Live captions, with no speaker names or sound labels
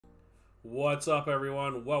What's up,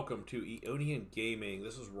 everyone? Welcome to Eonian Gaming.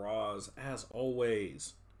 This is Roz, as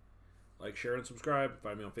always. Like, share, and subscribe.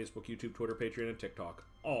 Find me on Facebook, YouTube, Twitter, Patreon, and TikTok.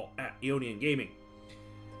 All at Eonian Gaming.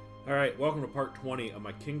 Alright, welcome to part 20 of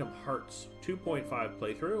my Kingdom Hearts 2.5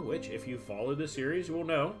 playthrough, which, if you follow this series, you will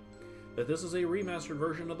know that this is a remastered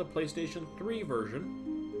version of the PlayStation 3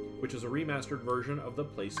 version, which is a remastered version of the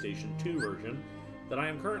PlayStation 2 version that I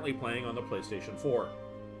am currently playing on the PlayStation 4.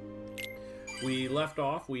 We left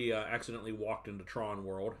off, we accidentally walked into Tron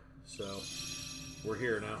World, so we're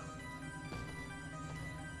here now.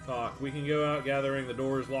 Talk. We can go out gathering the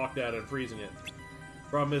doors locked out and freezing it.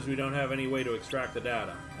 Problem is we don't have any way to extract the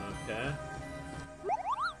data. Okay.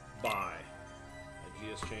 Bye.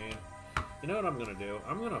 Aegeus chain. You know what I'm going to do?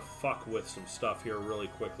 I'm going to fuck with some stuff here really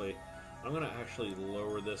quickly. I'm going to actually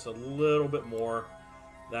lower this a little bit more.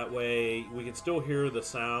 That way we can still hear the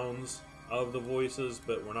sounds of the voices,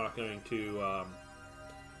 but we're not going to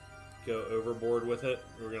go overboard with it.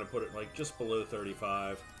 We're going to put it like just below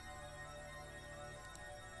 35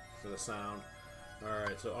 for the sound.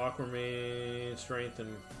 Alright, so Aquamarine, Strength,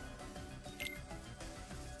 and...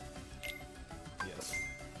 yes.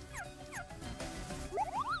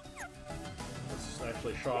 Let's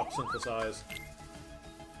actually shop, synthesize,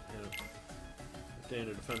 and obtain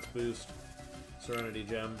a defense boost, Serenity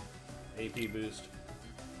Gem, AP boost,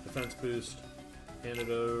 defense boost,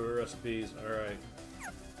 antidote, recipes, alright.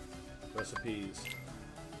 Recipes.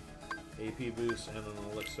 AP boost and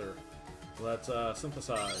an elixir. Let's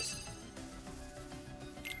synthesize.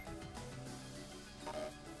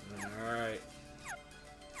 Alright.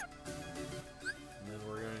 And then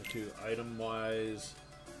we're going to item-wise.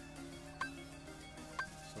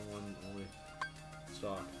 Someone only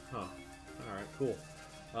stock. Huh. Alright, cool.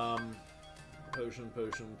 Potion.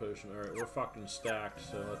 Alright, we're fucking stacked,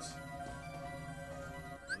 so let's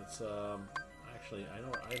actually, I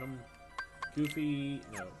know item Goofy,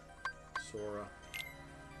 no, Sora.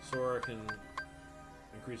 Sora can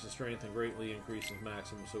increase his strength and greatly increase his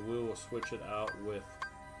maximum, so we will switch it out with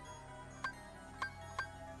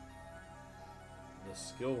the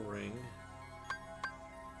skill ring.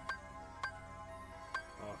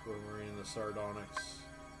 Aquamarine, the Sardonyx.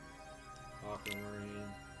 Aquamarine.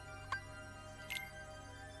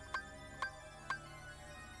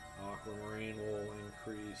 Aquamarine will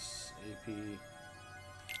increase AP.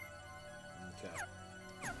 Okay.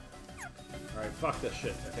 Alright, fuck this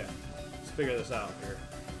shit. Okay. Let's figure this out here.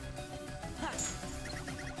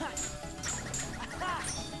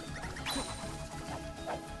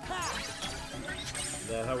 Is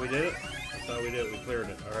that how we did it? That's how we did it. We cleared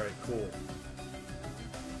it. Alright, cool.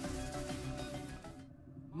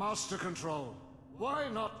 Master Control. Why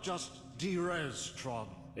not just derez Tron?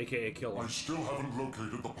 AKA kill him. I still haven't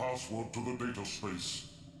located the password to the data space.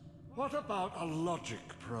 What about a logic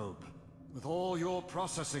probe? With all your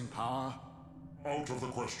processing power? Out of the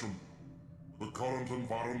question. The current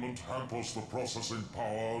environment hampers the processing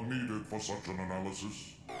power needed for such an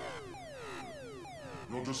analysis.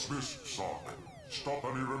 You're dismissed, Sark. Stop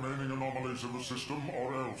any remaining anomalies in the system,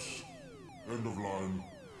 or else. End of line.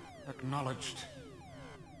 Acknowledged.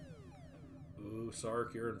 Ooh,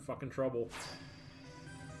 Sark, you're in fucking trouble.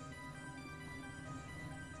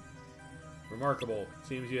 Remarkable.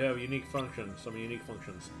 Seems you have unique functions, some unique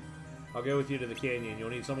functions. I'll go with you to the canyon. You'll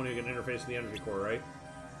need someone who can interface with the energy core, right?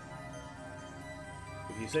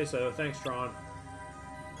 If you say so. Thanks, Tron.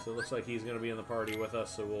 So it looks like he's going to be in the party with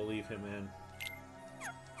us, so we'll leave him in.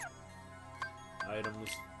 Items.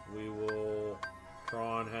 We will...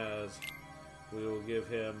 Tron has... We will give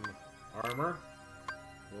him armor.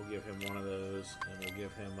 We'll give him one of those, and we'll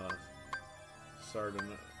give him a... We'll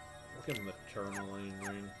give him the tourmaline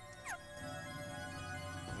ring.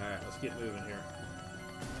 Alright, let's get moving here.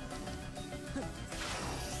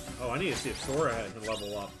 Oh, I need to see if Sora can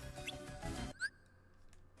level up.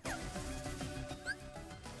 Alright.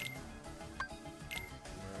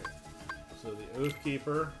 So the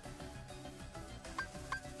Oathkeeper.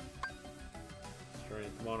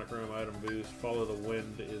 Strength, monochrome, item boost. Follow the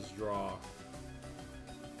wind is draw.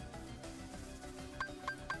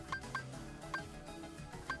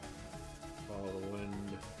 Follow the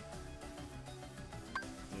wind.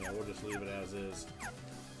 Yeah, we'll just leave it as is.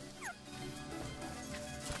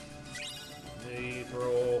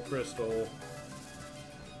 Mithril crystal.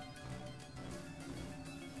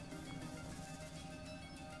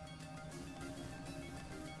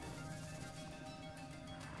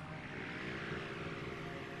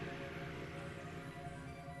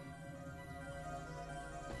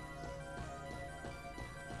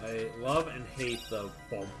 I love and hate the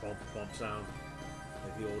bump, bump, bump sound,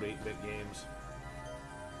 like the old 8-bit games.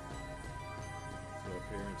 So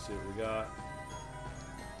here and see what we got.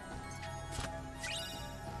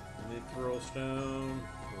 We need throw stone.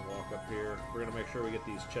 We'll walk up here. We're gonna make sure we get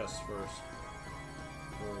these chests first.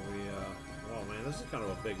 Before we, oh man, this is kind of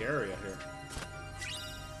a big area here.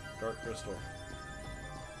 Dark crystal.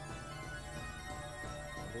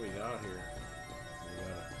 What do we got here? We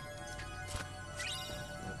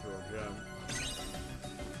got throw a gem.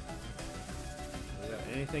 We got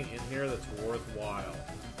anything in here that's worthwhile?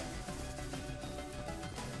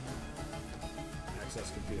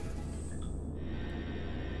 Access computer.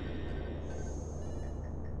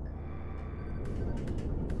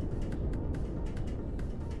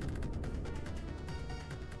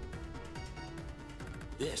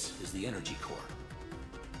 This is the energy core.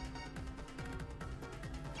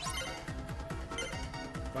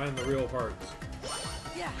 Find the real parts.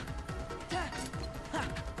 Yeah. Ha.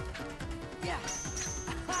 Yeah.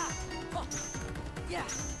 Ha. Oh. Yeah.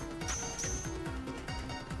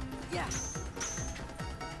 Yeah.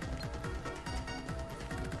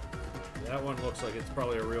 That one looks like it's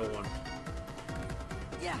probably a real one.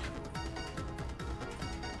 Yeah.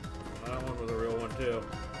 That one was a real one too.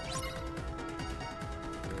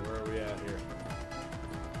 So where are we at here?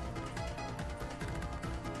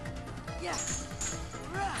 Yeah.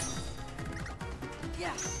 Run.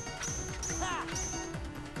 Yeah. Ha.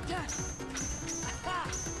 Yeah. Ha.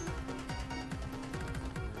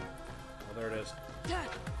 Oh, there it is. Yeah.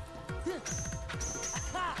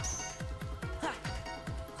 Ha. Ha.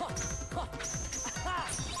 Ho. Ho. Ha.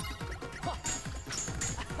 Ho.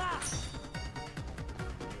 Ha.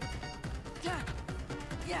 Yeah.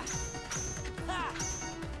 Yeah. Ha.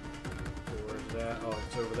 So where's that? Oh,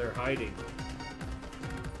 it's over there hiding.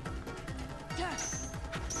 Yeah.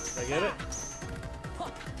 Did I get it? Ho.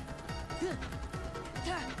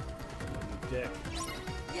 Yeah. Oh, you dick.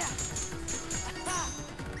 Yeah. Ha.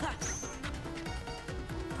 Ha.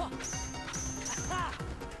 Ho. Ha.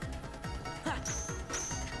 Ha.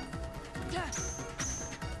 Yeah.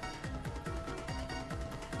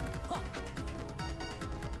 Ho.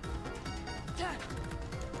 Yeah.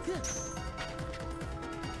 Yeah.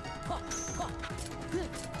 Ho. Ho.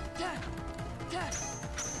 Yeah. Yeah.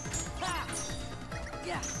 Ha.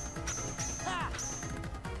 Yeah. Ha.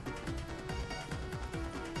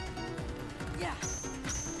 Yeah.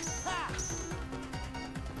 Ha.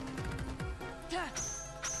 Yeah.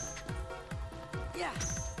 Yeah.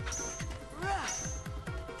 Rah.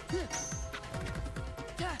 Yeah.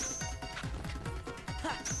 Yeah.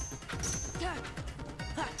 Ha. Yeah.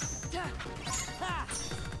 Ha. Yeah. Ha.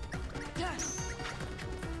 Yeah.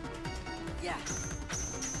 Yeah.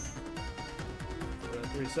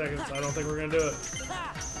 3 seconds. I don't think we're gonna do it.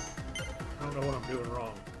 Ha. I don't know what I'm doing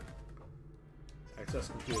wrong. Access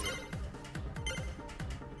computer.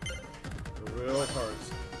 The real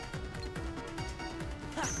parts.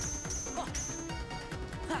 Ha. Ho.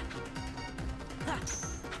 Ha. Ha.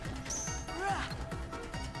 Rah.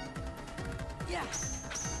 Yeah.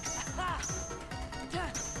 Ha.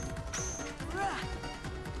 Yeah. Rah.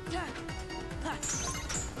 Yeah. Ha.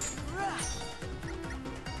 Rah.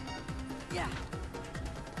 Yeah.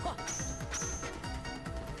 Ho.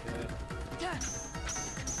 Okay. Yeah.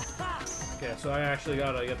 Ha. Okay, so I actually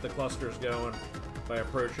gotta get the clusters going by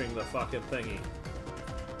approaching the fucking thingy.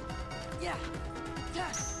 Yeah.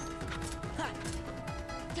 Yeah. Ha.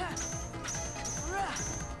 Yeah. Rah.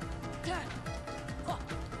 Yeah. Ho.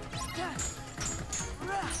 Yeah.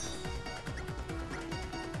 Rah.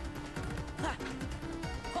 Ha.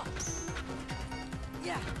 Ho.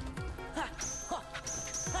 Yeah. Ha. Ho.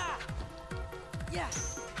 Ha. Yeah.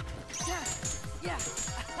 Yeah. Yeah.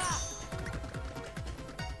 Ha.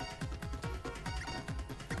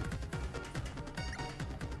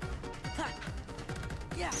 Ha.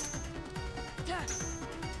 Yeah. Yeah.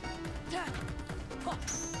 Yeah. Ho.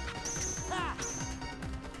 Ha.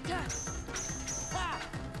 Yeah. Ha.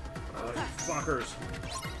 Oh, you fuckers. Okay.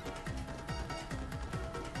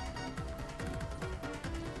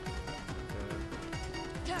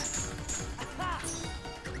 Yeah. Ha.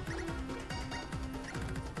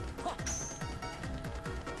 Ho.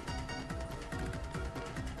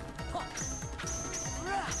 Ho.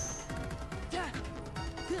 Rah. Yeah.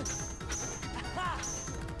 Ha.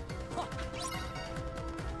 Ho.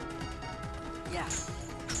 Yeah.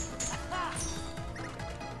 Ha.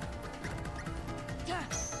 Yeah.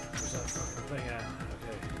 Where's that fucking thing at?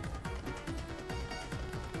 Okay.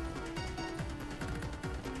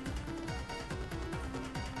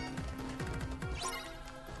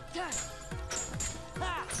 Yeah.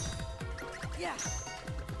 Ha. Yeah.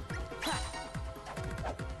 Ha.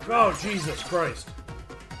 Oh, Jesus Christ.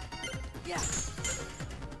 Yeah.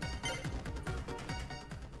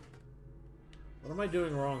 What am am I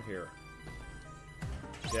doing wrong here?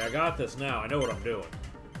 Yeah, I got this now. I know what I'm doing.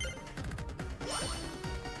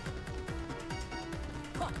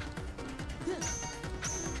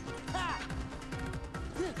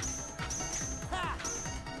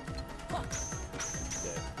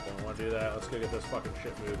 Okay, don't want to do that. Let's go get this fucking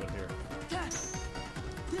shit moving here.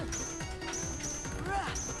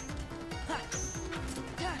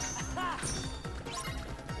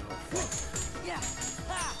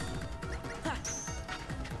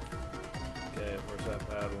 Okay, where's that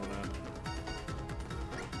bad one at?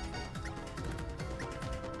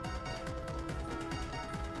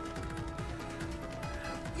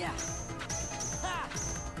 Yeah. Ha.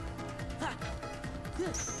 Ha.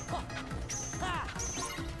 Ha. Ha.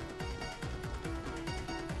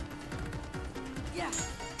 Yeah.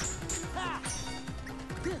 Ha.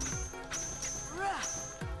 Rah.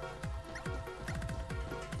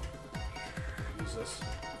 Jesus.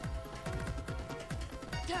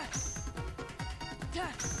 Yeah.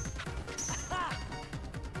 Yeah. Ha.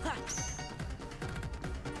 Ha.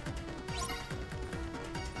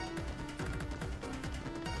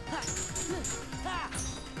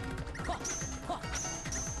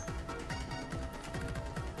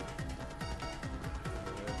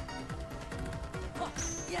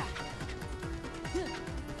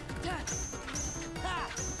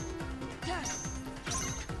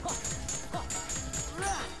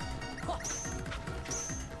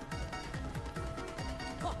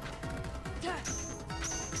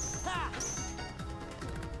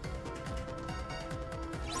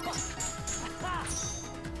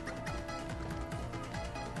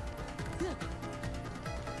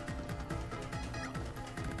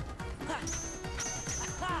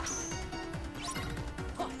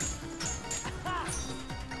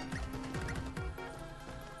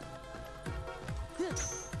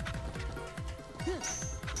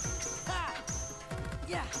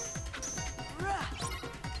 Yeah.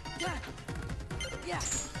 Yeah. Yeah.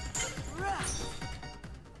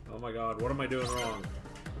 Oh my god, what am I doing wrong?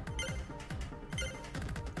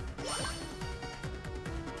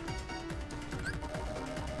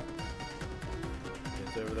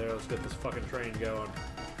 It's over there, let's get this fucking train going.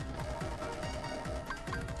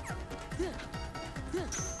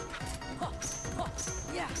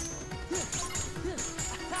 Yeah.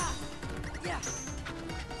 Yeah.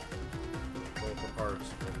 Both the parts,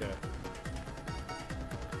 okay.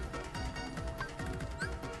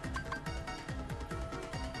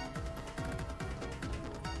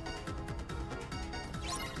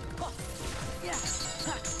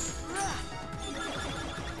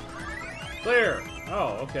 Clear!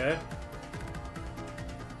 Oh, okay.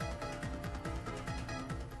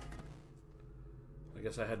 I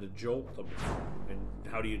guess I had to jolt them. And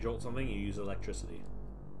how do you jolt something? You use electricity.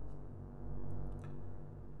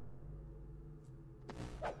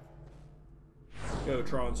 Go,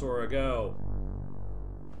 Tron Sora, go!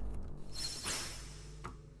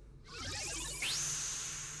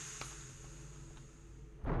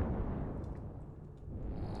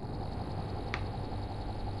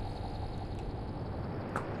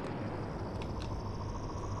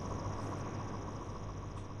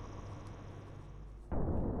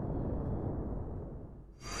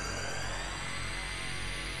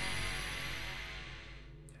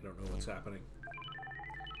 I don't know what's happening.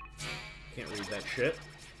 Can't read that shit.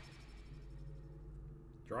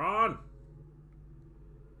 Tron!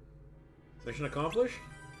 Mission accomplished?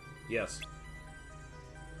 Yes.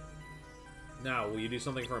 Now, will you do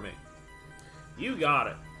something for me? You got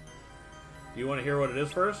it. Do you want to hear what it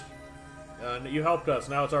is first? You helped us.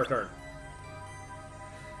 Now it's our turn.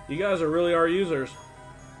 You guys are really our users.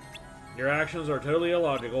 Your actions are totally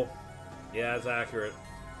illogical. Yeah, it's accurate.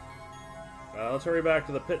 Let's hurry back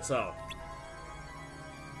to the pit cell.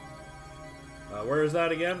 Where is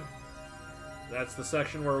that again? That's the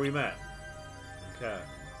section where we met. Okay.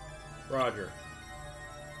 Roger.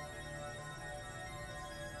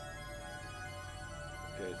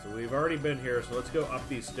 Okay, so we've already been here, so let's go up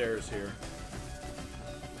these stairs here.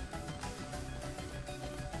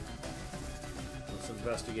 Let's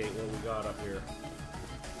investigate what we got up here.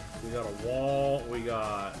 We got a wall, we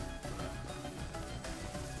got...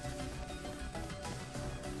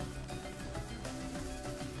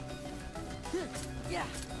 Yeah.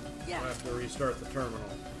 Yeah. I have to restart the terminal.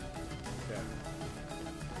 Okay.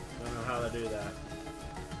 Don't know how to do that.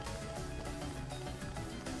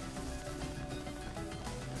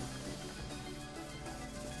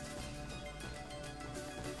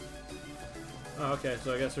 Oh, okay,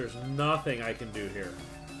 so I guess there's nothing I can do here.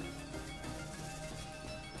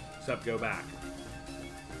 Except go back.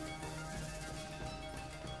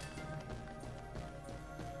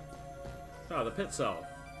 Oh, Ah, the pit cell,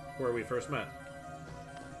 where we first met.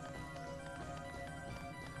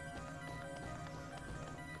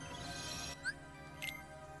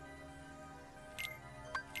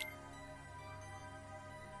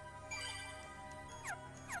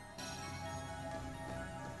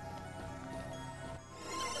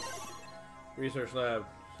 Research lab.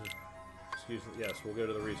 Excuse me. Yes, we'll go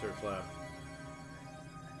to the research lab.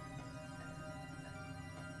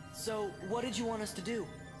 So, what did you want us to do?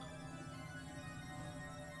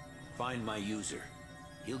 Find my user.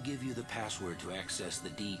 He'll give you the password to access the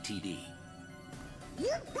DTD.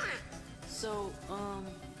 So,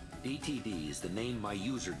 DTD is the name my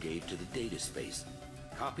user gave to the data space.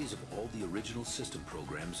 Copies of all the original system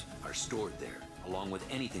programs are stored there, along with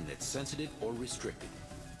anything that's sensitive or restricted.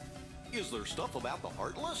 Is there stuff about the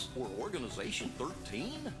Heartless or Organization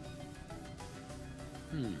 13?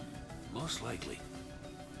 Most likely.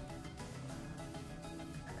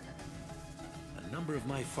 A number of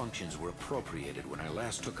my functions were appropriated when I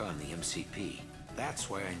last took on the MCP. That's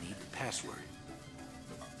why I need the password.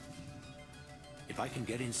 If I can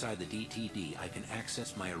get inside the DTD, I can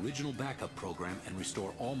access my original backup program and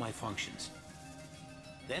restore all my functions.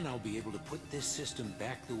 Then I'll be able to put this system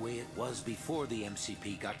back the way it was before the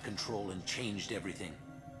MCP got control and changed everything.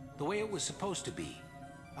 The way it was supposed to be.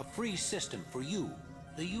 A free system for you,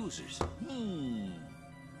 the users.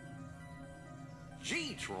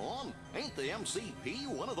 Gee, Tron, ain't the MCP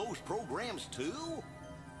one of those programs too?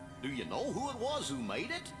 Do you know who it was who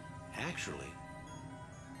made it? Actually,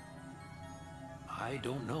 I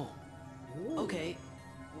don't know. okay,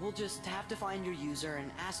 we'll just have to find your user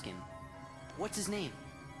and ask him. What's his name?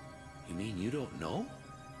 You mean you don't know?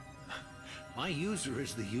 My user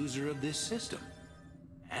is the user of this system.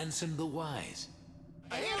 Ansem the Wise.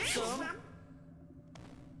 Ansem?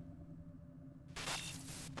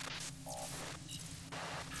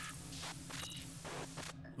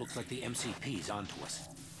 Looks like the MCP's onto us.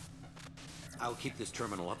 I'll keep this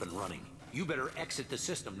terminal up and running. You better exit the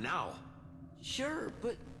system now. Sure,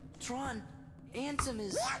 but Tron, Ansem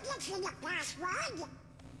is...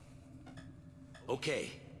 Okay,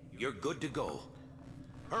 you're good to go.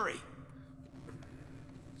 Hurry.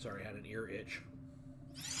 Sorry, I had an ear itch.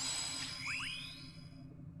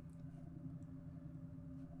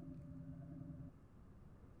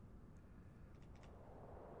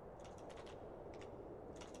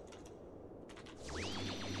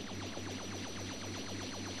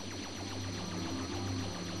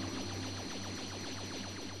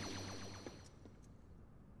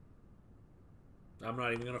 I'm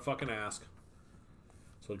not even gonna fucking ask.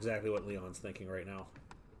 So exactly what Leon's thinking right now.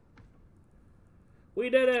 We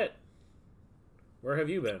did it! Where have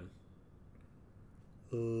you been?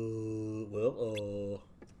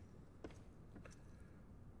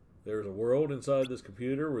 There's a world inside this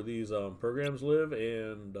computer where these programs live,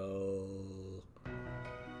 and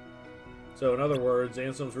so in other words,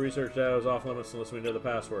 Ansem's research data is off limits unless we know the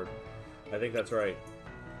password. I think that's right.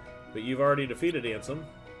 But you've already defeated Ansem.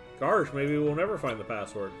 Gosh, maybe we'll never find the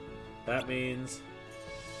password. That means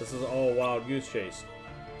this is all a wild goose chase.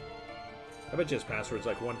 I bet you his password's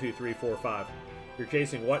like 1, 2, 3, 4, 5. You're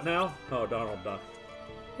chasing what now? Oh, Donald Duck.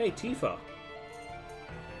 Hey, Tifa.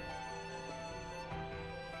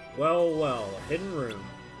 Well, well, a hidden room.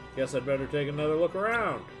 Guess I'd better take another look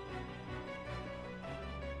around.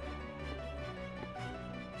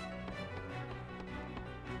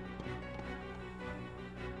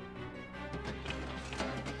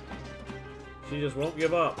 She just won't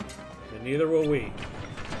give up, and neither will we.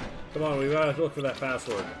 Come on, we gotta look for that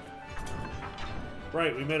password.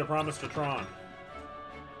 Right, we made a promise to Tron.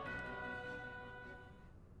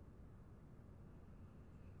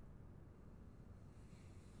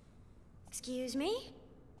 Excuse me?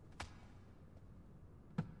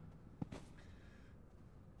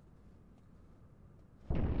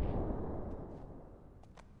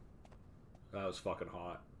 That was fucking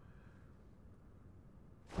hot.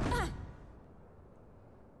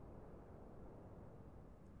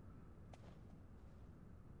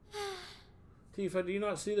 Tifa, do you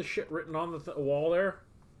not see the shit written on the wall there?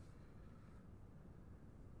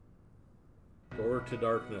 Door to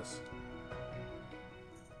darkness.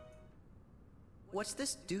 What's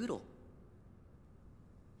this doodle?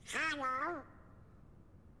 Hello.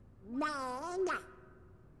 Man.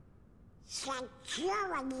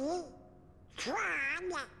 Security. Tron.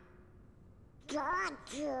 Door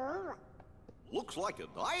to. Looks like a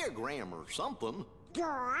diagram or something.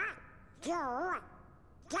 Door to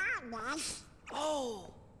darkness.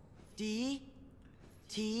 Oh! D.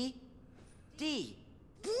 T. D.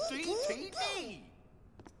 DTD.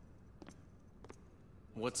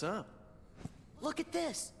 What's up? Look at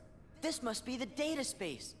this. This must be the data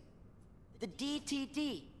space. The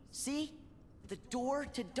DTD. See? The door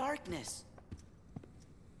to darkness.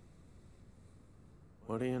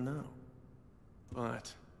 What do you know?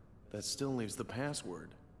 But that still leaves the password.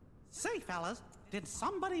 Say, fellas, did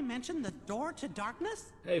somebody mention the door to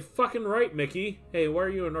darkness? Hey, fucking right, Mickey. Hey, why are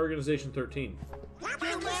you in Organization 13?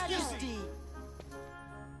 Your Majesty!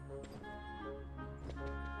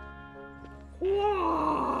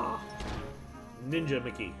 Wah! Ninja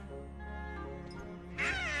Mickey.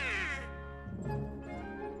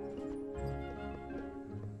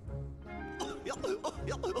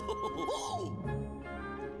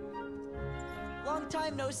 Long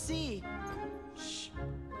time no see. Shh.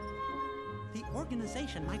 The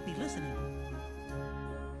organization might be listening.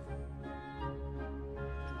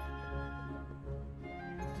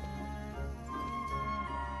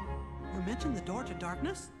 You mentioned the door to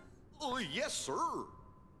darkness? Oh, yes, sir.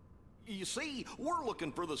 You see, we're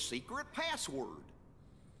looking for the secret password.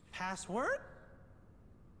 Password?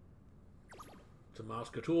 It's a mouse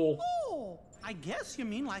tool. Oh, I guess you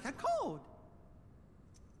mean like a code.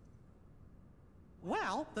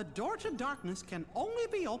 Well, the door to darkness can only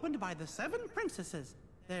be opened by the 7 princesses.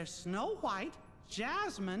 There's Snow White,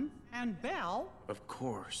 Jasmine, and Belle. Of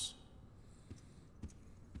course.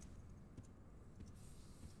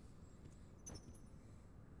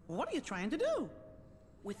 What are you trying to do?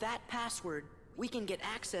 With that password, we can get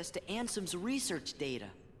access to Ansem's research data.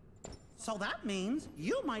 So that means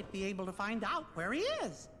you might be able to find out where he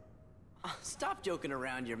is. Stop joking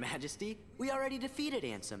around, Your Majesty. We already defeated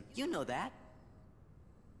Ansem. You know that.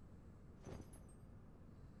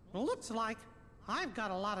 Looks like I've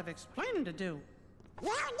got a lot of explaining to do.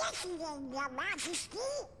 You're listening, Your Majesty.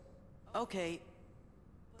 Okay,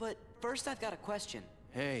 but first I've got a question.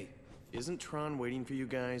 Hey, isn't Tron waiting for you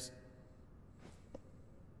guys?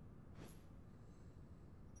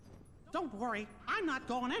 Don't worry, I'm not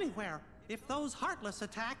going anywhere. If those Heartless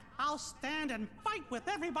attack, I'll stand and fight with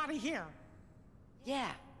everybody here.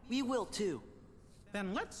 Yeah, we will too.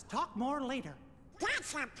 Then let's talk more later.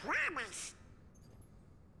 That's a promise.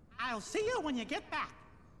 I'll see you when you get back.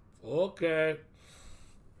 Okay.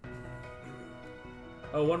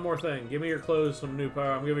 Oh, one more thing. Give me your clothes some new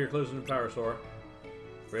power. I'm giving your clothes some new power, Sora.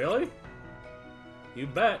 Really? You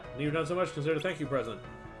bet. You've done so much. Consider a thank you present.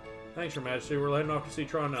 Thanks, Your Majesty. We're heading off to see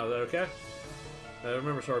Tron now. Is that okay?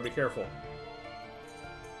 Remember, Sora, be careful.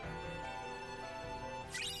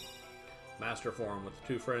 Master form with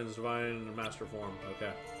 2 friends, divine and master form.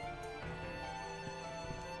 Okay.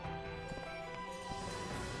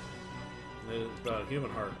 It's about a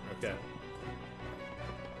human heart. Okay.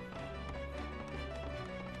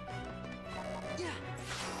 Yeah.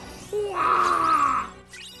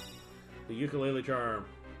 The ukulele charm.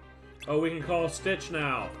 Oh, we can call Stitch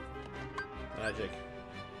now. Magic.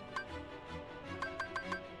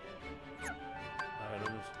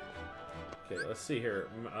 Items. Okay, let's see here.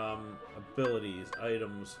 Abilities.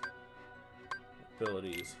 Items.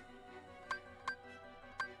 Abilities.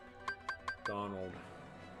 Donald.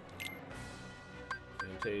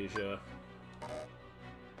 Fantasia.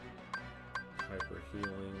 Hyper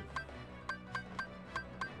healing.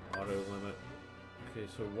 Auto limit. Okay,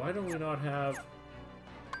 so why don't we not have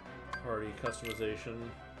party customization?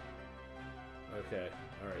 Okay,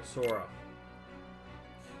 alright, Sora.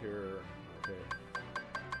 Cure, okay.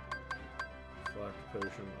 Select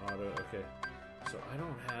potion, auto, okay. So I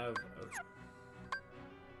don't have...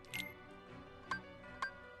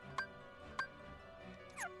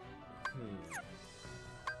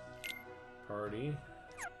 Party.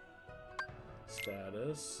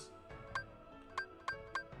 Status.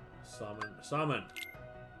 Summon. Summon!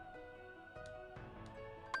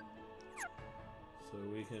 So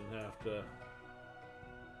we can have to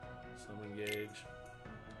summon gauge.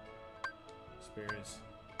 Experience.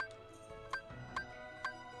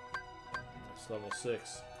 That's level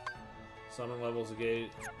 6. Summon levels of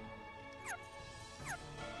gauge.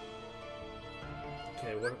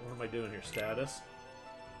 Okay, what am I doing here? Status?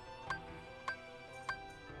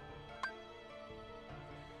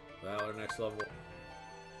 Valor next level.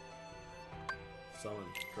 Summon.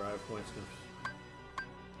 Drive points.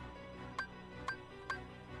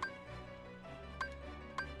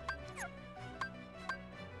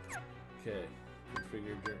 Okay.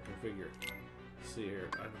 Configure. Let's see here.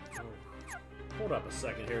 Hold up a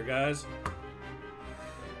second here, guys.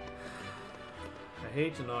 I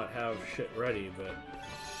hate to not have shit ready, but...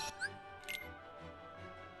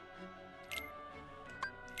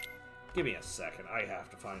 Give me a second. I have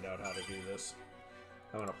to find out how to do this.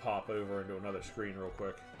 I'm gonna pop over into another screen real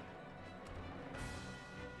quick.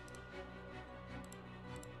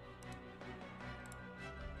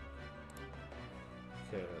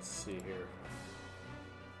 let's see here.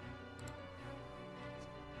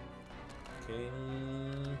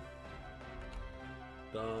 King.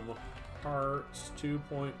 Dumb Hearts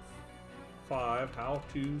 2.5. How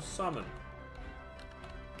to summon.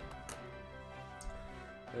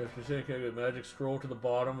 If you think of a magic scroll to the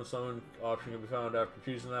bottom, a summon option can be found. After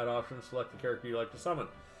choosing that option, select the character you like to summon.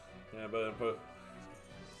 Yeah, but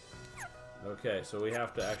okay, so we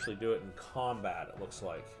have to actually do it in combat, it looks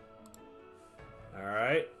like.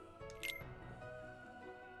 Alright.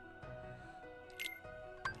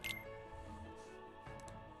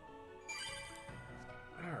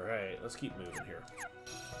 Alright, let's keep moving here.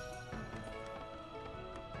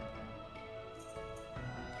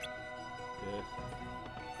 Good.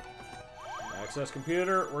 Access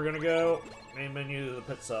computer, we're gonna go. Main menu to the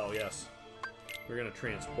pit cell, yes. We're gonna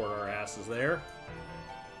transport our asses there.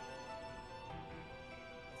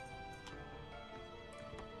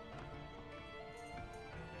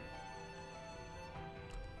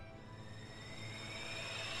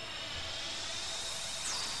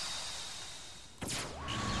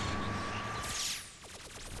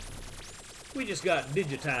 We just got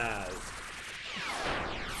digitized.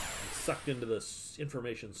 Sucked into the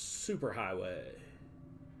information superhighway.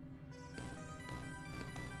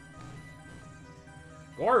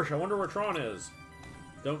 Gosh, I wonder where Tron is.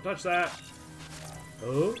 Don't touch that.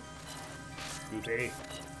 Oh? Goofy.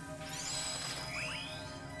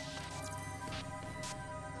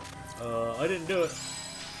 I didn't do it.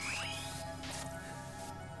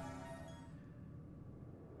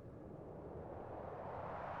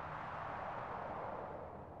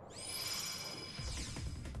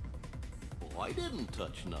 I didn't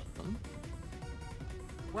touch nothing.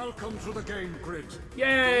 Welcome to the game grid.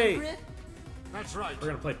 Yay! Game grid? That's right. We're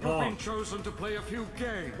gonna play You've Pong. been chosen to play a few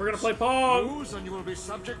games. We're gonna play Pong! Lose and you will be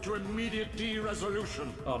subject to immediate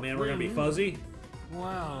de-resolution. Oh man, we're gonna be Win? fuzzy.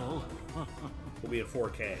 Well, We'll be in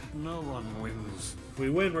 4K. no one wins. If we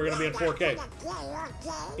win, we're gonna be in 4K.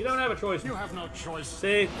 You don't have a choice. You have no choice.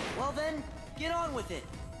 See? Well then, get on with it.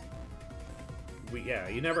 Yeah,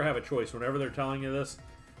 you never have a choice. Whenever they're telling you this,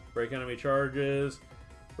 break enemy charges,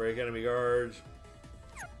 break enemy guards.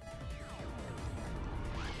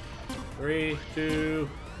 3, 2,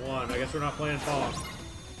 1. I guess we're not playing Pong.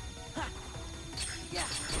 Yeah.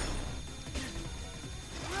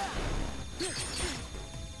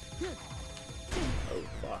 Oh,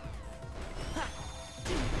 fuck.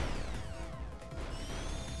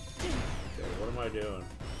 Okay, what am I doing?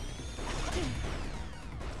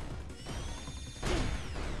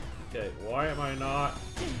 Okay, why am I not?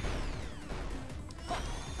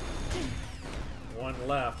 One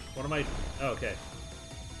left. What am I? Oh, okay.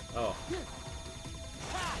 Oh.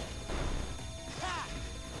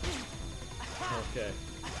 Okay.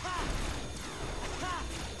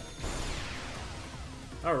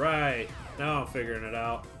 Alright. Now I'm figuring it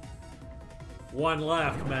out. One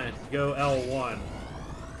left, man. Go L1.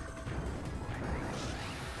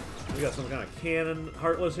 We got some kind of cannon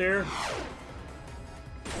Heartless here.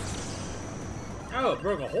 Oh, it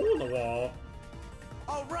broke a hole in the wall.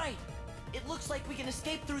 All right. It looks like we can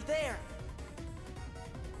escape through there.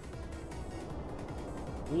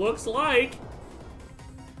 Looks like.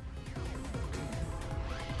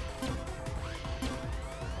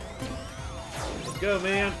 Let's go,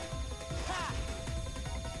 man.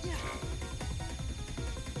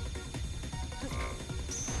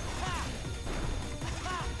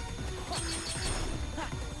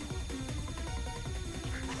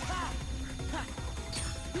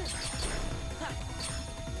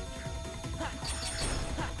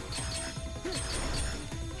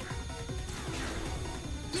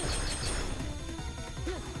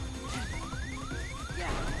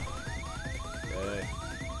 Okay.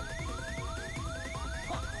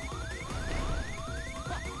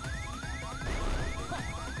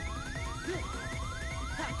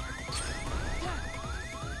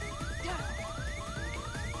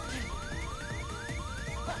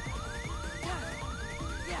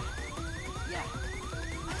 Yeah. Yeah.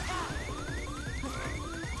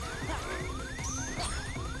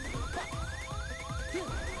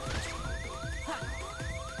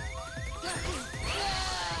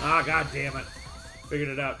 Ah, god damn it. Figured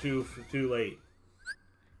it out too late.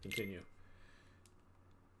 Continue.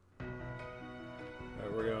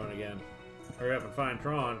 Alright, we're going again. Hurry up and find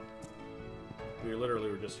Tron. We literally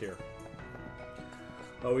were just here.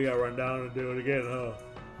 Oh, we gotta run down and do it again, huh?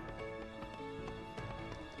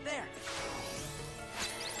 There.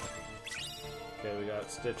 Okay, we got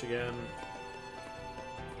Stitch again.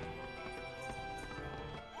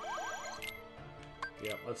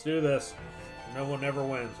 Yep, let's do this. No one ever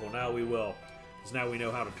wins. Well, now we will. Because now we know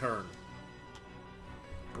how to turn.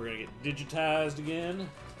 We're gonna get digitized again.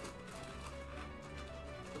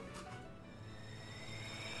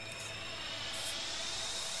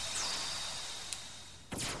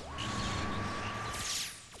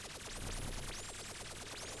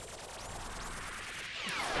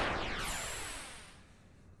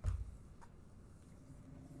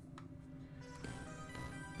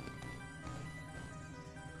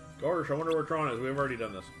 Gosh, I wonder where Tron is. We've already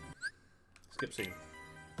done this. Skip scene.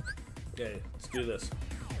 Okay, let's do this.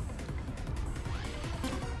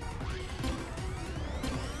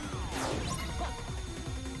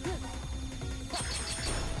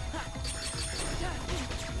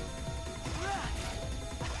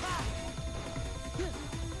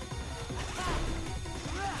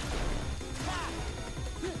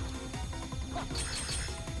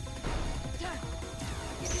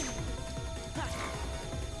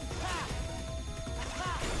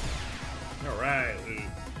 Alright, we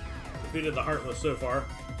defeated the Heartless so far.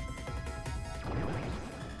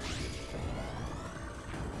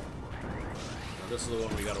 Now this is the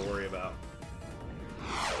one we gotta worry about.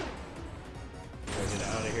 Gotta get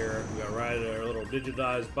out of here. We gotta ride our little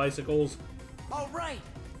digitized bicycles. All right.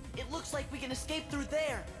 It looks like we can escape through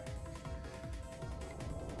there.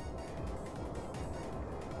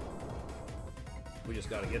 We just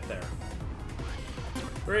gotta get there.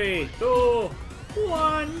 3, 2,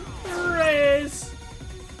 1, race!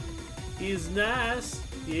 He's nice,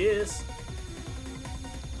 yes.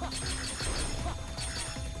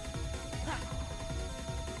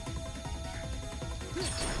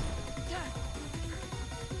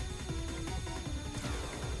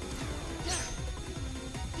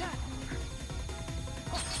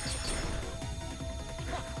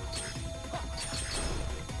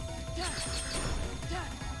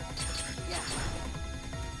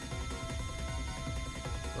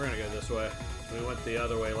 We're gonna go this way. We went the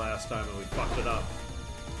other way last time and we fucked it up.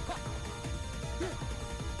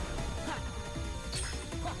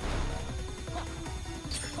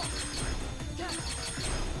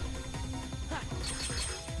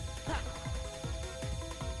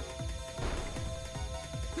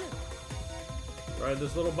 Ride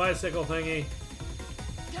this little bicycle thingy.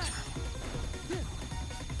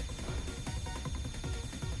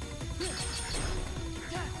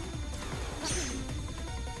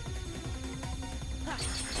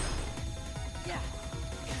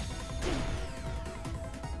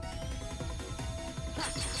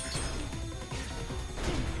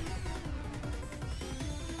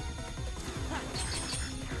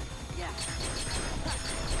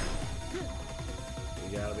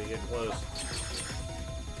 You gotta be getting close.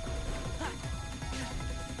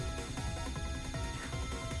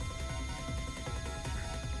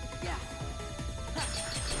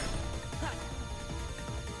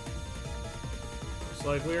 Looks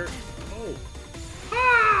like we're... Oh!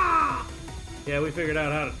 Ah! Yeah, we figured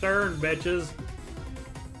out how to turn, bitches.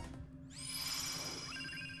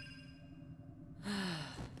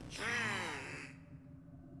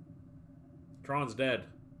 Tron's dead.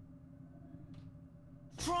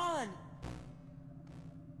 Tron!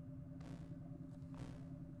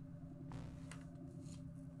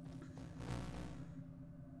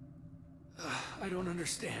 I don't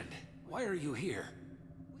understand. Why are you here?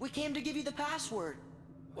 We came to give you the password.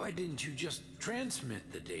 Why didn't you just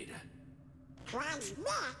transmit the data? Transmit?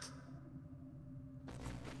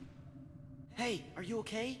 Hey, are you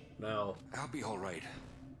okay? No. I'll be all right.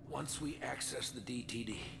 Once we access the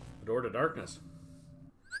DTD. The door to darkness.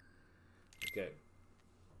 Okay.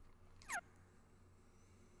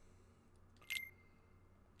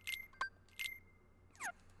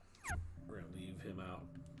 We're gonna leave him out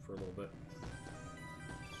for a little bit.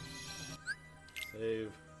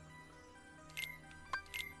 Save.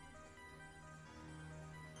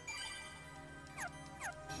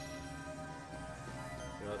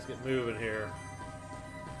 Okay, let's get moving here.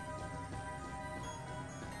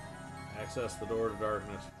 Access the door to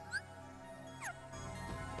darkness.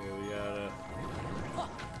 Okay, we gotta...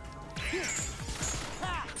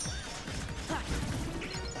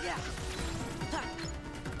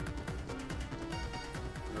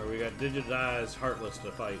 Or we got digitized Heartless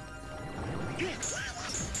to fight.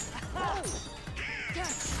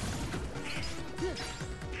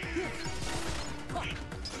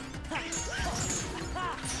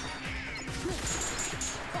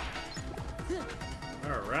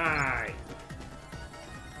 Alright!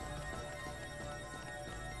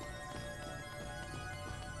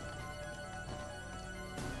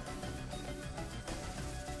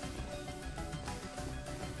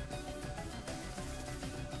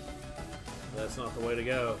 That's not the way to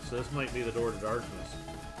go. So this might be the door to darkness.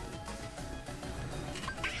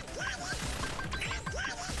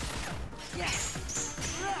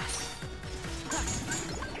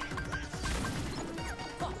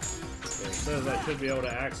 says I should be able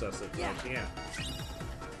to access it, but I can't.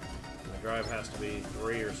 The drive has to be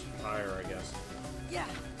 3 or higher, I guess. Yeah.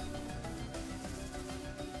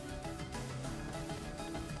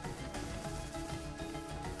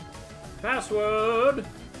 Password!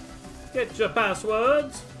 Get your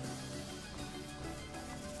passwords!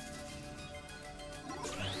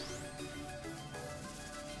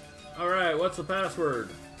 Alright, what's the password?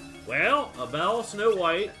 Well, a Belle, Snow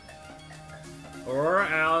White, Aurora,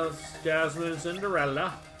 Alice, Jasmine,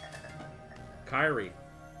 Cinderella, Kyrie.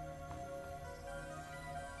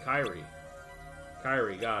 Kyrie,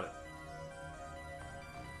 got it.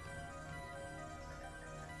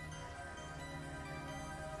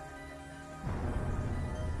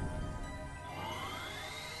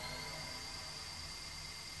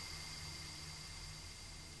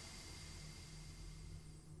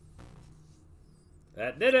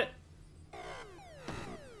 That did it!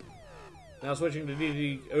 Now switching to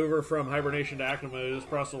DD over from hibernation to active mode. This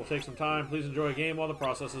process will take some time. Please enjoy a game while the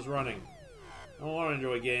process is running. I don't want to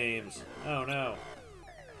enjoy games. Oh no.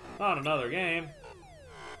 Not another game.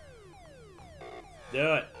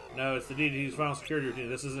 Do it. No, it's the DDT's final security routine.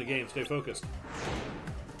 This isn't a game. Stay focused.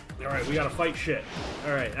 Alright, we gotta fight shit.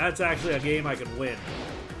 Alright, that's actually a game I can win.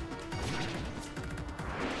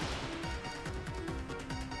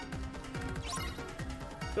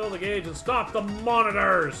 Fill the gauge and stop the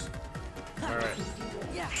monitors! Alright.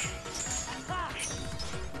 Yeah.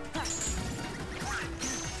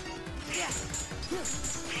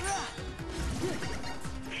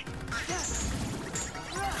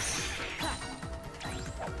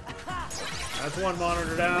 That's one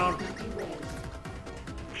monitor down.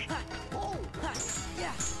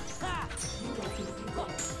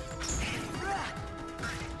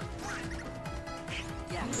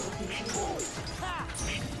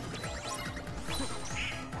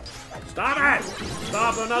 Stop it!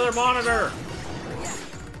 Stop another monitor!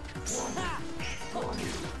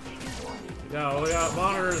 No, we got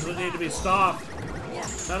monitors that need to be stopped.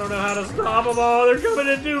 I don't know how to stop them all. They're coming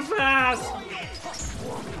in too fast.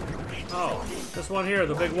 Oh, this one here,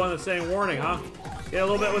 the big one that's saying warning, huh? Get a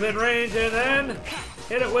little bit within range and then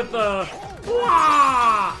hit it with the...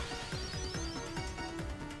 Wah!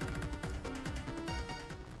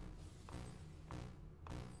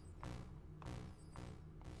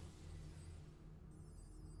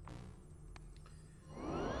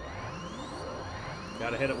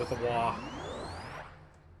 Gotta hit it with the wah.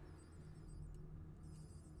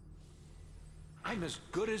 I'm as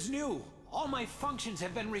good as new. All my functions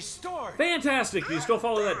have been restored. Fantastic! Do you still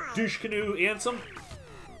follow that douche canoe anthem?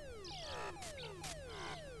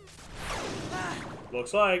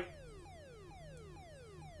 Looks like.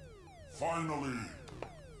 Finally,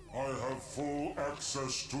 I have full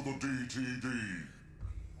access to the DTD.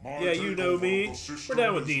 My Yeah, you know takeover me. of the system We're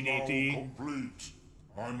down with is now DDT. complete.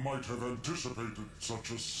 I might have anticipated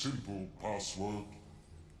such a simple password.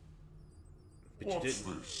 But you What's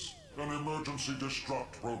didn't. this? An emergency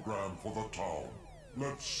destruct program for the town.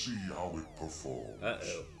 Let's see how it performs.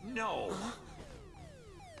 Uh-oh. No.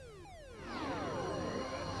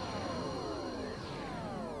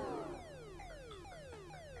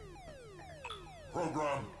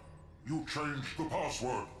 Program, you changed the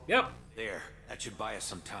password. Yep. There. That should buy us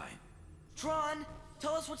some time. Tron,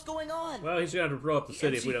 tell us what's going on. Well, he's gonna have to blow up the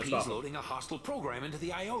city if we don't stop MCP's him. loading a hostile program into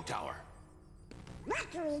the I.O. tower. What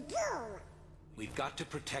do we do? We've got to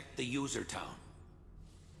protect the user town.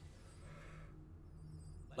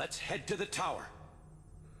 Let's head to the tower.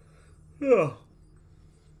 Yeah.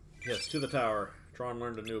 Yes, to the tower. Tron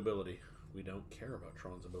learned a new ability. We don't care about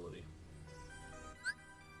Tron's ability.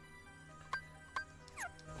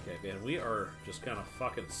 Okay, man, we are just kind of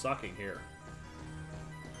fucking sucking here.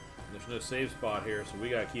 There's no save spot here, so we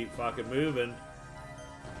gotta keep fucking moving.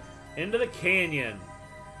 Into the canyon.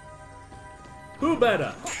 Who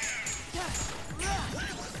better?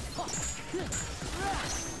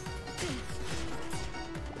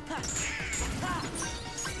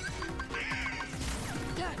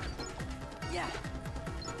 Yeah.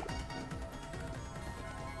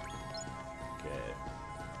 Okay.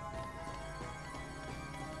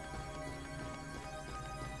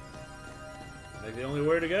 I think the only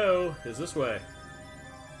way to go is this way.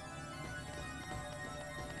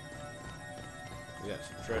 We got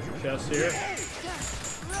some treasure chests here.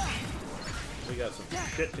 We got some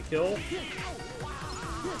shit to kill.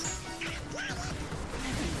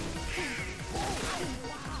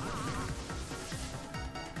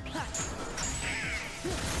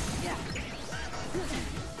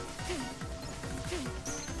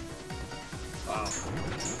 Wow.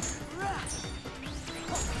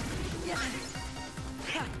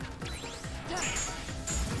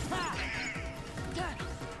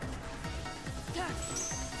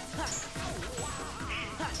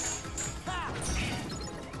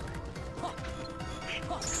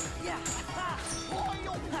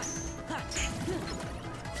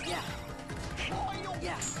 Yeah.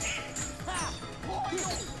 Yeah. Ha.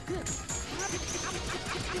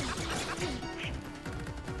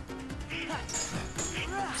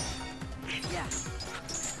 Yeah.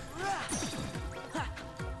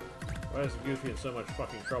 Why is Goofy in so much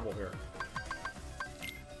fucking trouble here?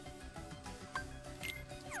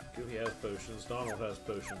 Goofy has potions. Donald has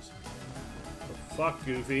potions. The fuck,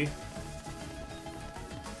 Goofy?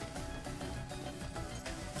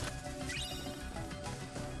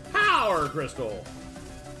 Power Crystal!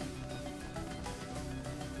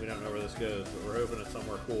 We don't know where this goes, but we're hoping it's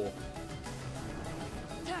somewhere cool.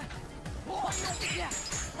 Yeah. Yeah.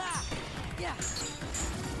 Yeah.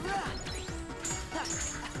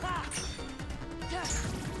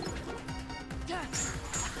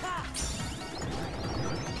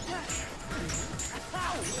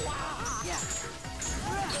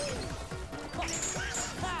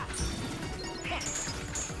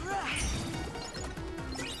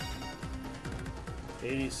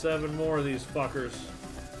 87 more of these fuckers.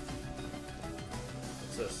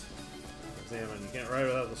 What's this? Examine. You can't ride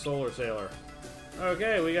without the solar sailor.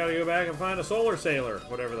 Okay, we gotta go back and find a solar sailor.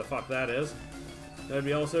 Whatever the fuck that is. That'd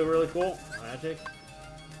be also really cool. Magic.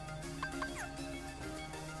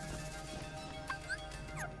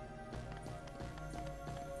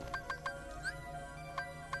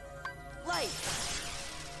 Light.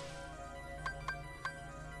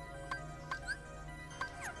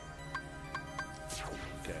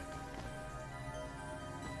 Okay.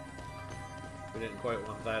 We didn't quite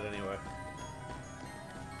want that anyway.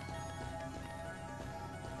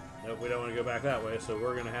 Nope, we don't want to go back that way, so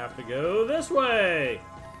we're gonna have to go this way!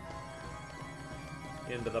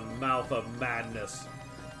 Into the mouth of madness.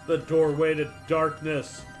 The doorway to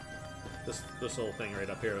darkness. This little thing right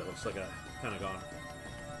up here that looks like a pentagon.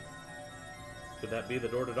 Could that be the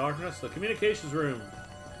door to darkness? The communications room.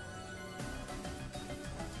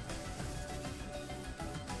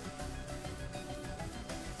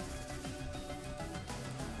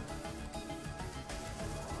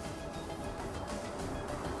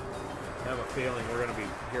 I have a feeling we're going to be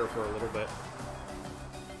here for a little bit.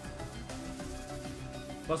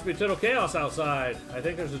 Must be total chaos outside. I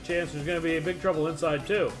think there's a chance there's going to be a big trouble inside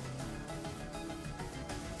too.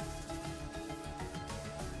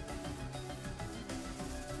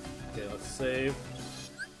 Okay, let's save.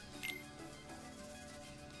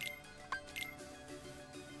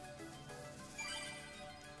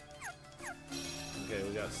 Okay,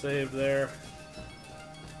 we got saved there.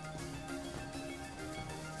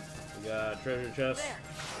 We got treasure chest.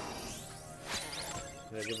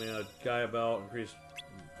 Yeah, give me a Gaia belt, increase.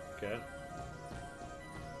 Okay.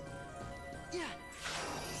 Yeah.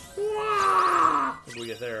 What did we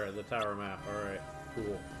get there? The tower map. Alright,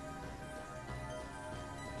 cool.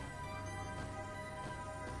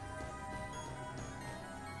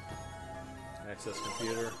 Access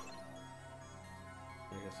computer.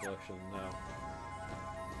 Make a selection. No.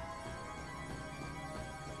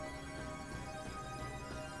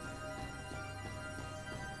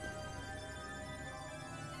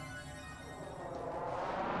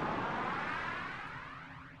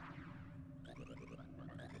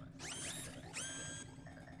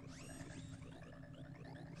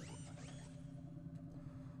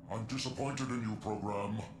 I'm disappointed in you,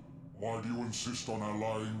 program. Why do you insist on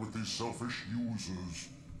allying with these selfish users?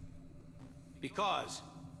 Because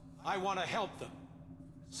I want to help them.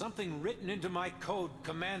 Something written into my code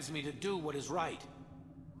commands me to do what is right.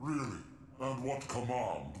 Really? And what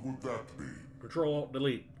command would that be? Control Alt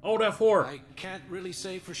Delete. Alt F4. I can't really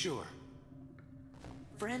say for sure.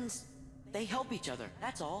 Friends, they help each other,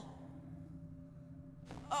 that's all.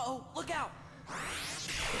 Uh-oh, look out!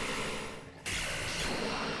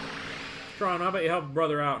 Tron, how about you help a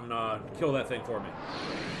brother out and kill that thing for me?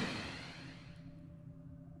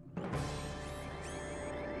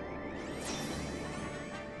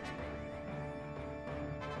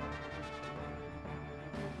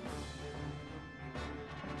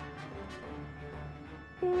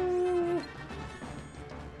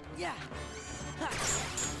 Yeah.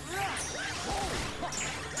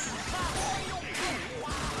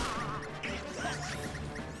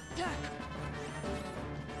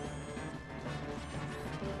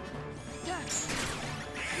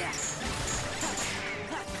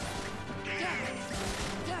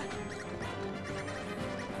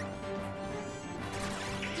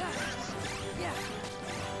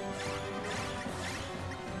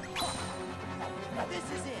 This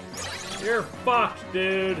is it. You're fucked,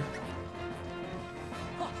 dude.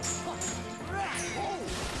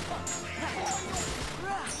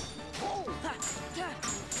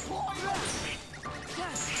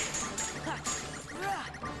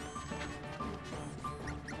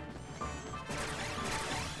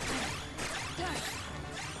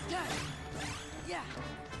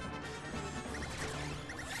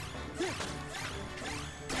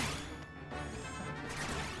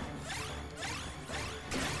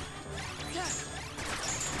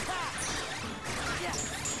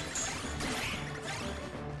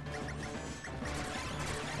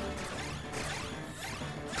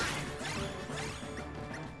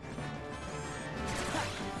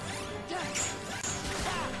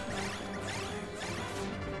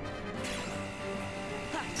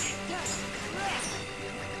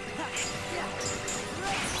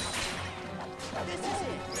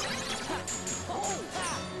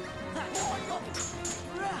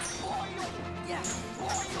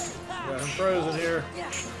 frozen here.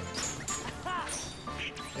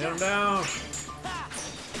 Get him down.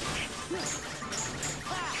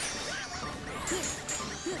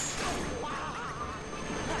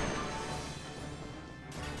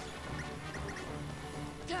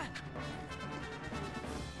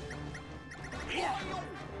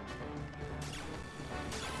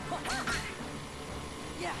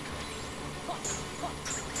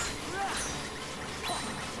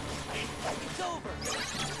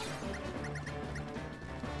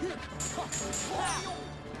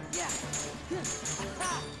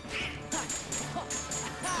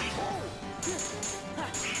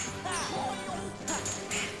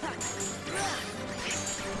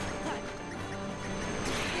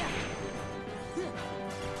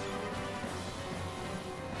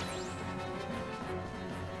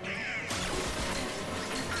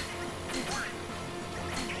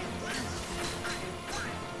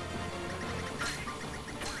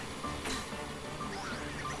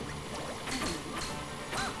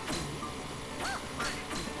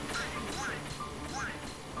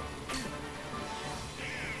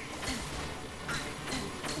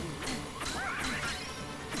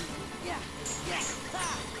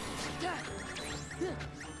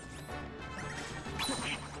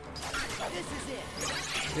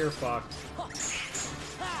 You're fucked.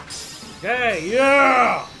 Okay,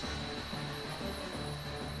 yeah!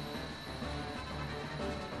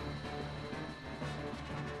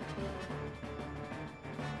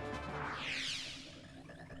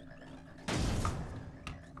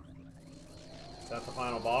 Is that the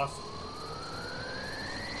final boss?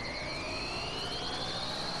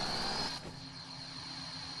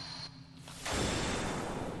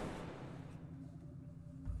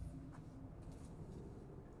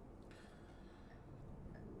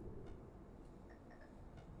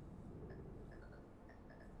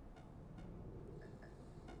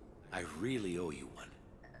 I really owe you one.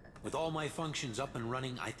 With all my functions up and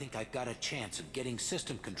running, I think I've got a chance of getting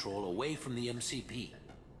system control away from the MCP.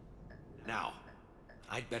 Now,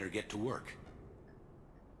 I'd better get to work.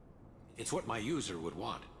 It's what my user would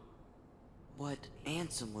want. What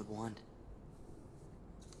Ansem would want.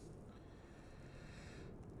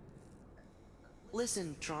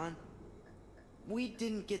 Listen, Tron. We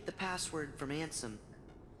didn't get the password from Ansem.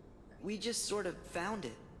 We just sort of found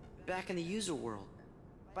it, back in the user world.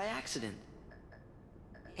 By accident.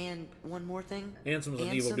 And one more thing. Ansem was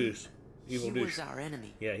an evil douche. Evil douche. He was our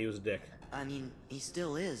enemy. Yeah, he was a dick. I mean, he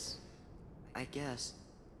still is. I guess.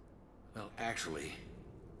 Well, actually,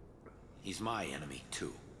 he's my enemy,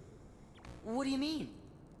 too. What do you mean?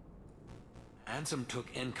 Ansem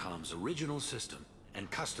took Encom's original system and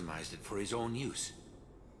customized it for his own use.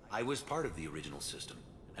 I was part of the original system,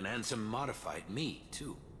 and Ansem modified me,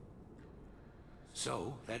 too.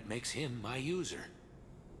 So, that makes him my user.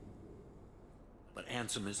 But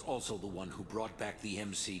Ansem is also the one who brought back the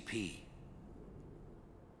MCP.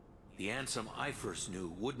 The Ansem I first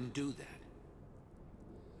knew wouldn't do that.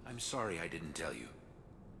 I'm sorry I didn't tell you.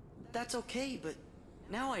 That's okay, but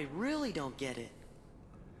now I really don't get it.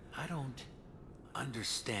 I don't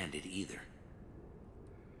understand it either.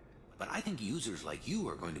 But I think users like you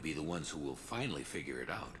are going to be the ones who will finally figure it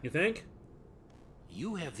out. You think?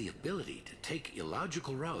 You have the ability to take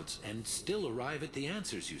illogical routes and still arrive at the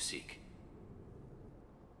answers you seek.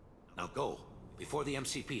 Now go, before the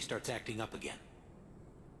MCP starts acting up again.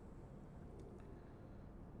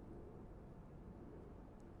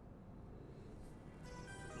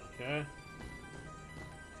 Okay.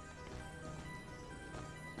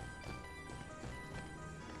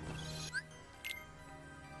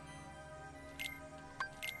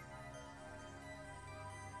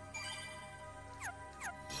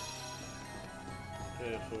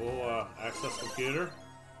 Okay, so we'll access computer.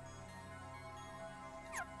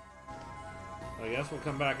 I guess we'll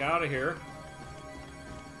come back out of here.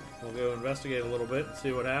 We'll go investigate a little bit and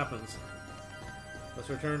see what happens. Let's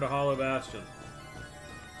return to Hollow Bastion.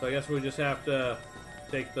 So I guess we just have to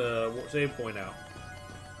take the save point out.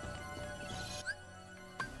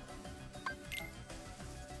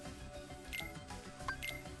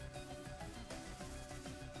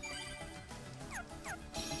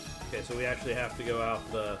 Okay, so we actually have to go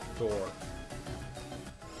out the door.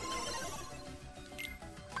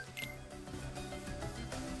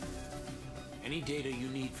 Any data you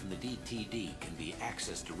need from the DTD can be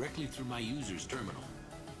accessed directly through my user's terminal.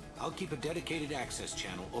 I'll keep a dedicated access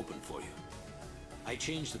channel open for you. I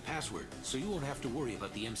changed the password, so you won't have to worry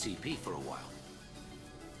about the MCP for a while.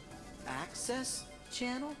 Access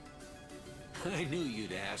channel? I knew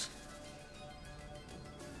you'd ask.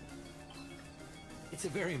 It's a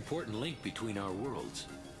very important link between our worlds.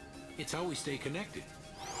 It's how we stay connected.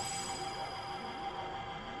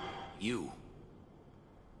 You,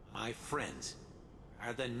 my friends,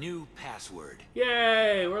 are the new password.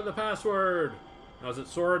 Yay! We're the password. Now, is it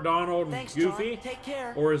Sora, Donald, and Thanks, Goofy? Tron. Take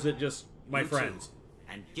care. Or is it just my You friends? too.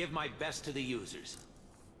 And give my best to the users.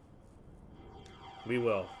 We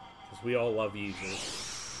will, because we all love users.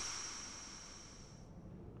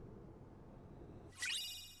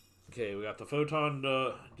 Okay, we got the photon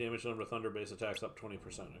damage done with thunder base attacks up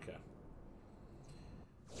 20%. Okay.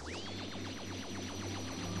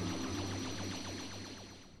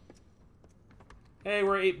 Hey,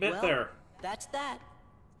 we're 8-bit Well, there. That's that.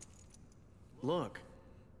 Look.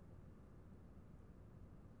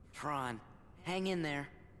 Tron, hang in there.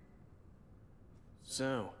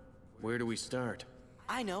 So, where do we start?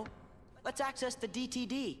 I know. Let's access the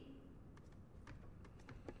DTD.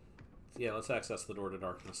 Yeah, let's access the door to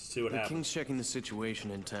darkness. See what The happens. King's checking the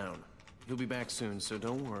situation in town. He'll be back soon, so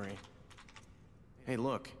don't worry. Hey,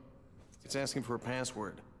 look. It's asking for a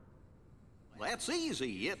password. That's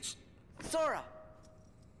easy. It's Sora!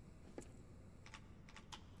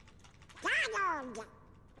 Donald!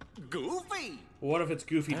 Goofy. What if it's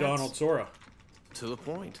Goofy, That's- Donald, Sora? To the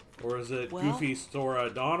point. Or is it Well- Goofy, Sora,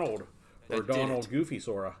 Donald? Or That did Donald, it. Goofy,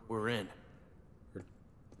 Sora? We're in.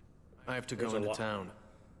 I have to There's go a into lot- town.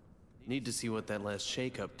 Need to see what that last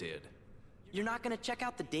shakeup did. You're not gonna check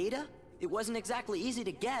out the data? It wasn't exactly easy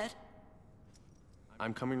to get.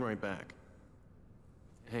 I'm coming right back.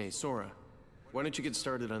 Hey, Sora. Why don't you get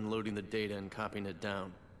started unloading the data and copying it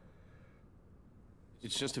down?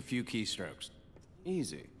 It's just a few keystrokes.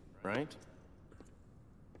 Easy, right?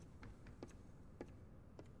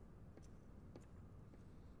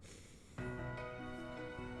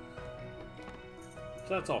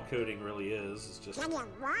 So that's all coding really is. It's just Can you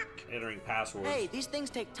walk? entering passwords. Hey, these things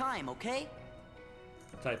take time, okay?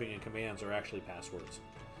 Typing in commands are actually passwords.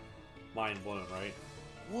 Mind blown, right?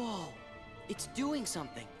 Whoa, it's doing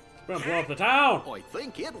something. It's gonna blow up the town! I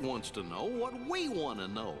think it wants to know what we want to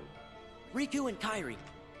know. Riku and Kairi.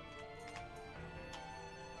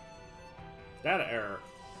 Data error.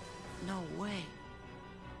 No way.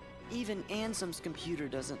 Even Ansem's computer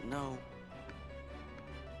doesn't know.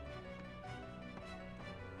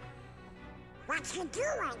 What's he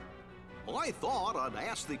doing? I thought I'd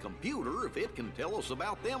ask the computer if it can tell us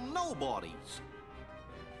about them nobodies.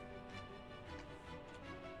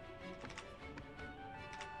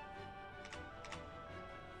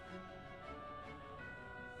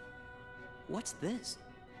 What's this?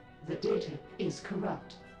 The data is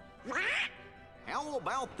corrupt. What? How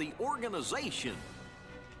about the organization?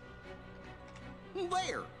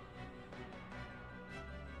 There.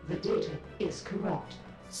 The data is corrupt.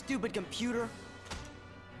 Stupid computer.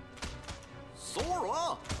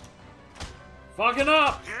 Sora! Fucking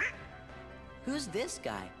up! Who's this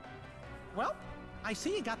guy? Well, I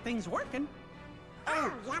see you got things working.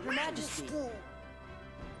 Oh, Your Your Majesty.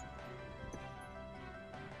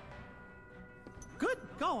 Good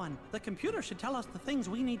going. The computer should tell us the things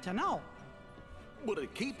we need to know. But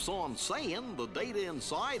it keeps on saying the data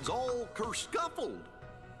inside's all kerscuffled.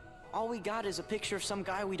 All we got is a picture of some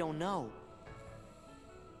guy we don't know.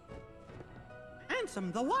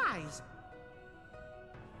 Ansem the Wise.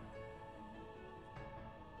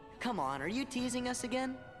 Come on, are you teasing us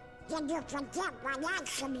again? Did you forget what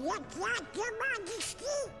Ansem looked like, Your Majesty?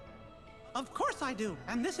 Of course I do,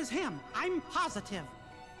 and this is him. I'm positive.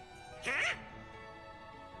 Huh?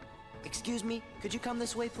 Excuse me, could you come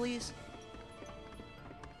this way, please?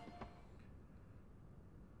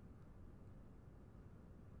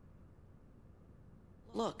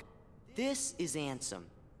 Look, this is Ansem.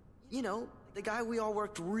 You know, the guy we all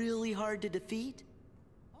worked really hard to defeat.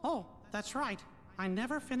 Oh, that's right. I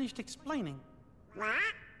never finished explaining. What?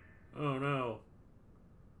 Oh no.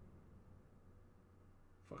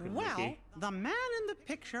 Fucking Well, Mickey. the man in the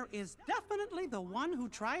picture is definitely the one who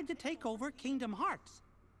tried to take over Kingdom Hearts.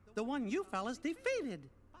 The one you fellas defeated.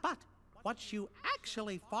 But what you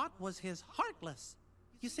actually fought was his Heartless.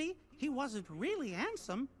 You see, he wasn't really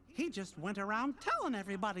Ansem. He just went around telling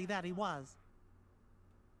everybody that he was.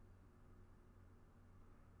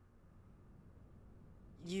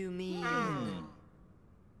 You mean... Huh?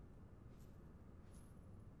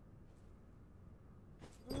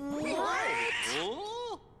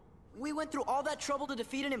 We went through all that trouble to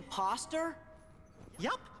defeat an imposter?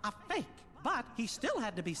 Yup, a fake. But he still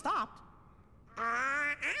had to be stopped.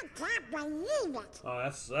 I can't believe it. Oh,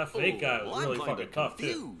 that fake guy was I'm really kinda fucking tough, too.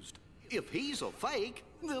 confused. If he's a fake,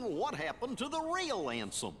 then what happened to the real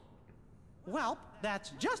Ansem? Well,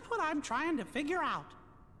 that's just what I'm trying to figure out.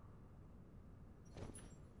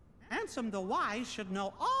 Ansem the Wise should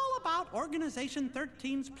know all about Organization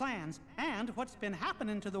 13's plans and what's been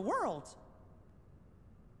happening to the worlds.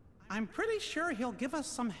 I'm pretty sure he'll give us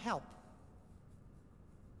some help.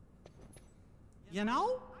 You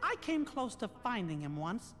know, I came close to finding him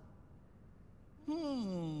once.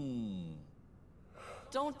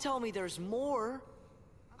 Don't tell me there's more.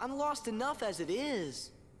 I'm lost enough as it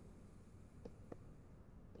is.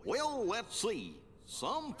 Well, let's see.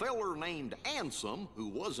 Some feller named Ansem, who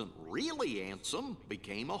wasn't really Ansem,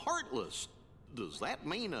 became a Heartless. Does that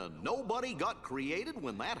mean a nobody got created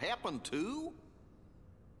when that happened too?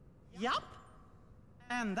 Yup.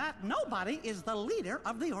 And that nobody is the leader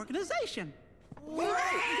of the organization.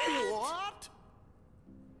 What?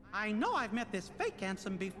 I know I've met this fake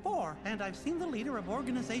Ansem before, and I've seen the leader of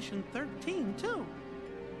Organization 13 too.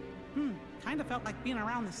 Kinda felt like being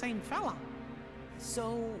around the same fella.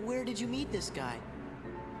 So, where did you meet this guy?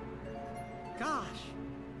 Gosh,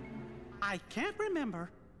 I can't remember.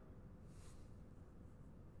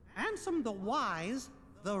 Ansem the Wise,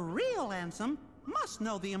 the real Ansem, must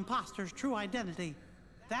know the imposter's true identity.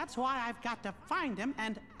 That's why I've got to find him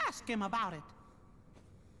and ask him about it.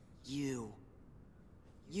 You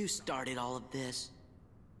started all of this.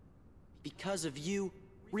 Because of you,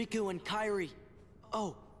 Riku and Kairi.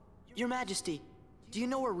 Oh, Your Majesty, do you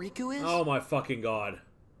know where Riku is? Oh my fucking god.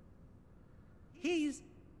 He's...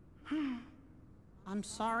 I'm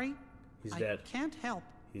sorry. He's dead. I can't help.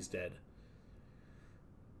 He's dead.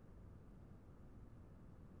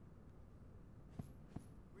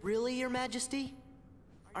 Really, Your Majesty?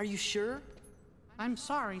 Are you sure? I'm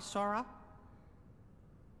sorry, Sora.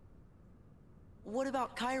 What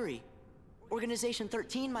about Kairi? Organization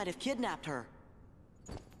 13 might have kidnapped her.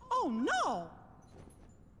 Oh no!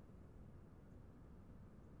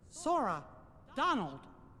 Sora, Donald,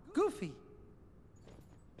 Goofy.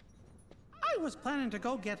 I was planning to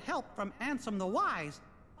go get help from Ansem the Wise,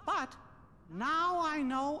 but now I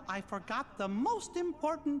know I forgot the most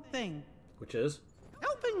important thing. Which is?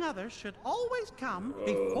 Helping others should always come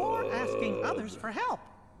before asking others for help.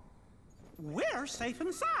 We're safe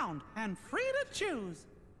and sound and free to choose.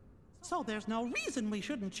 So there's no reason we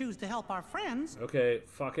shouldn't choose to help our friends. Okay,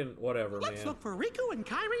 fucking whatever, man. Let's look for Riku and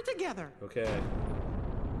Kairi together. Okay.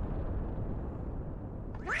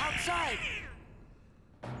 Outside!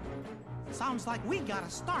 Sounds like we gotta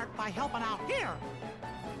start by helping out here.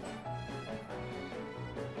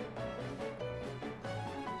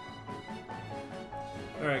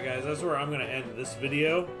 Alright guys, that's where I'm going to end this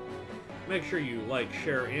video. Make sure you like,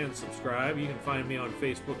 share, and subscribe. You can find me on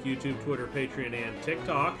Facebook, YouTube, Twitter, Patreon, and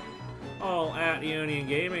TikTok. All at Eonian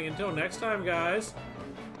Gaming. Until next time, guys.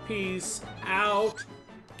 Peace out.